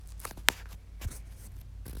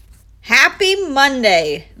Happy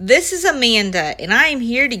Monday. This is Amanda, and I am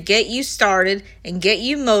here to get you started and get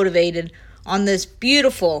you motivated on this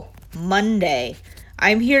beautiful Monday.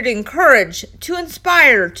 I'm here to encourage, to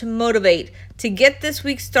inspire, to motivate, to get this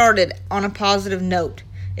week started on a positive note.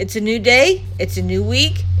 It's a new day, it's a new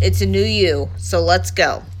week, it's a new you. So let's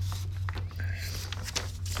go.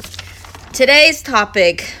 Today's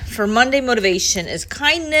topic for Monday motivation is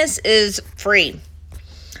kindness is free.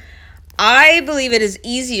 I believe it is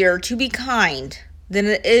easier to be kind than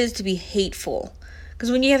it is to be hateful.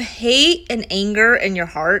 Because when you have hate and anger in your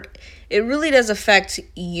heart, it really does affect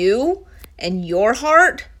you and your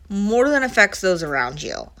heart more than affects those around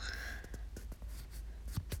you.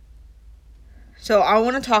 So I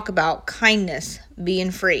want to talk about kindness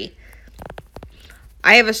being free.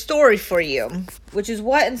 I have a story for you, which is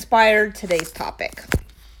what inspired today's topic.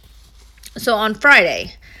 So on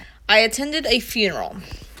Friday, I attended a funeral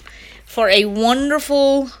for a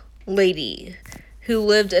wonderful lady who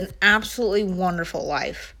lived an absolutely wonderful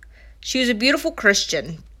life. She was a beautiful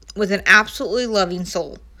Christian with an absolutely loving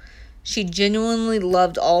soul. She genuinely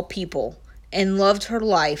loved all people and loved her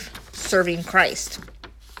life serving Christ.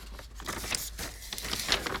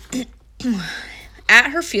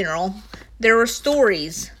 At her funeral, there were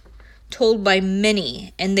stories told by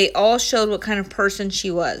many, and they all showed what kind of person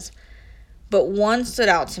she was. But one stood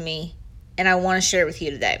out to me, and I want to share it with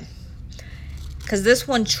you today. Because this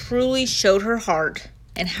one truly showed her heart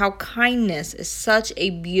and how kindness is such a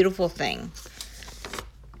beautiful thing.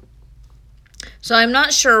 So I'm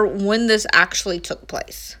not sure when this actually took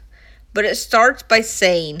place, but it starts by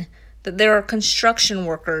saying that there are construction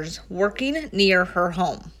workers working near her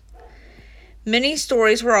home. Many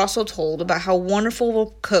stories were also told about how wonderful of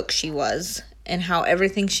a cook she was and how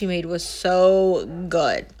everything she made was so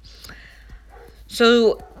good.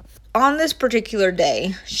 So on this particular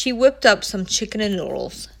day, she whipped up some chicken and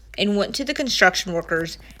noodles and went to the construction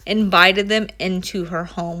workers and invited them into her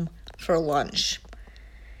home for lunch.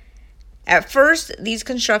 At first, these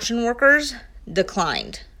construction workers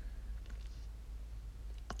declined,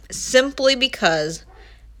 simply because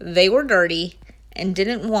they were dirty and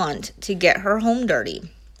didn't want to get her home dirty.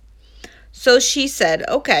 So she said,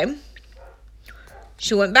 okay.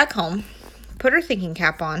 She went back home, put her thinking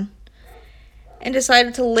cap on, and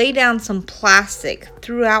decided to lay down some plastic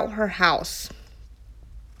throughout her house.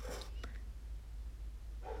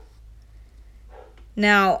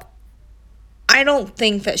 Now, I don't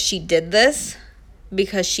think that she did this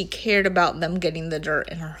because she cared about them getting the dirt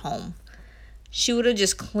in her home. She would have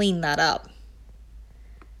just cleaned that up.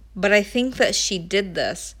 But I think that she did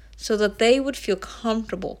this so that they would feel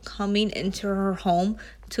comfortable coming into her home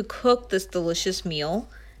to cook this delicious meal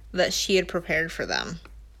that she had prepared for them.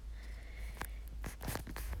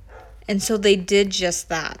 And so they did just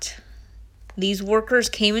that. These workers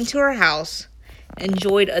came into her house,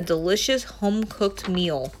 enjoyed a delicious home-cooked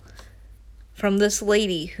meal from this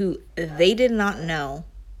lady who they did not know.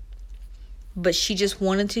 But she just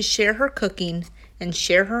wanted to share her cooking and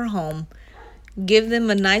share her home, give them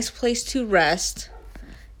a nice place to rest,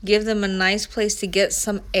 give them a nice place to get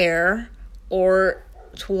some air or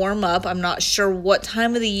to warm up. I'm not sure what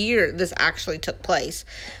time of the year this actually took place.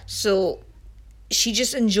 So she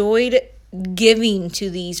just enjoyed giving to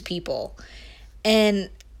these people. And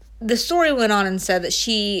the story went on and said that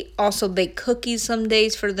she also baked cookies some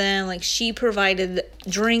days for them. Like, she provided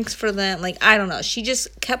drinks for them. Like, I don't know. She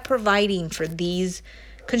just kept providing for these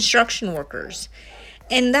construction workers.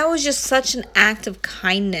 And that was just such an act of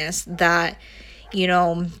kindness that,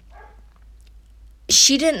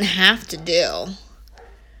 she didn't have to do.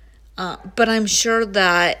 But I'm sure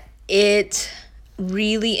that it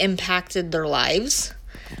really impacted their lives.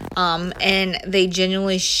 And they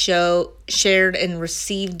genuinely shared and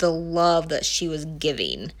received the love that she was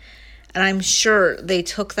giving. And I'm sure they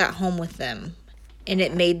took that home with them, and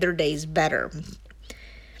it made their days better.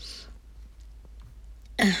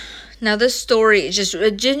 Now, this story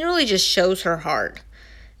it genuinely just shows her heart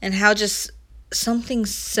and how just something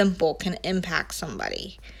simple can impact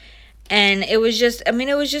somebody. And it was just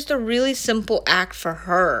a really simple act for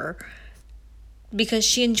her, because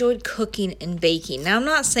she enjoyed cooking and baking. Now, I'm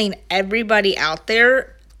not saying everybody out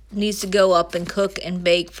there needs to go up and cook and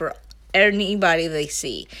bake for anybody they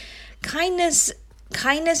see. Kindness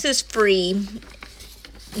is free.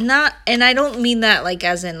 And I don't mean that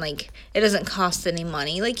as in it doesn't cost any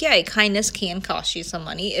money. Kindness can cost you some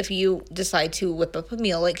money if you decide to whip up a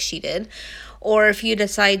meal like she did, or if you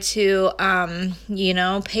decide to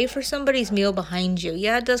pay for somebody's meal behind you.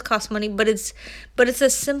 Yeah, it does cost money, but it's a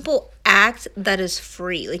simple act that is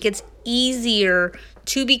free. It's easier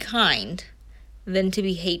to be kind than to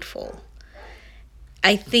be hateful.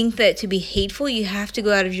 I think that to be hateful, you have to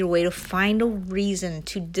go out of your way to find a reason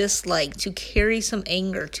to dislike, to carry some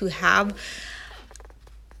anger, to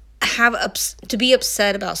to be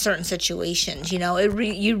upset about certain situations. You know,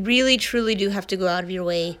 you really truly do have to go out of your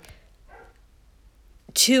way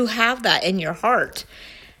to have that in your heart.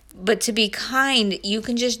 But to be kind, you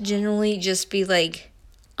can just generally just be like,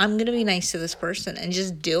 I'm going to be nice to this person, and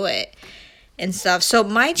just do it and stuff. So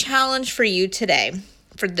my challenge for you today,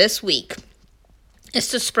 for this week, is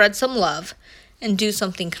to spread some love and do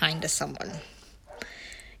something kind to someone.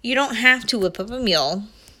 You don't have to whip up a meal,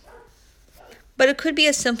 but it could be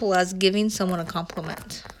as simple as giving someone a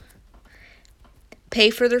compliment. Pay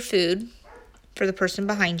for their food for the person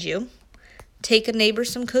behind you. Take a neighbor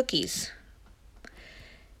some cookies.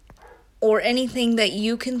 Or anything that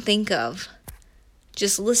you can think of.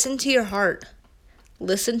 Just listen to your heart.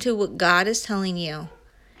 Listen to what God is telling you.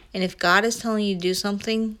 And if God is telling you to do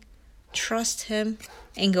something, trust Him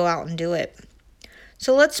and go out and do it.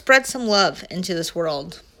 So let's spread some love into this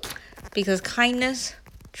world, because kindness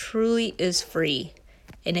truly is free,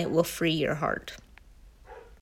 and it will free your heart.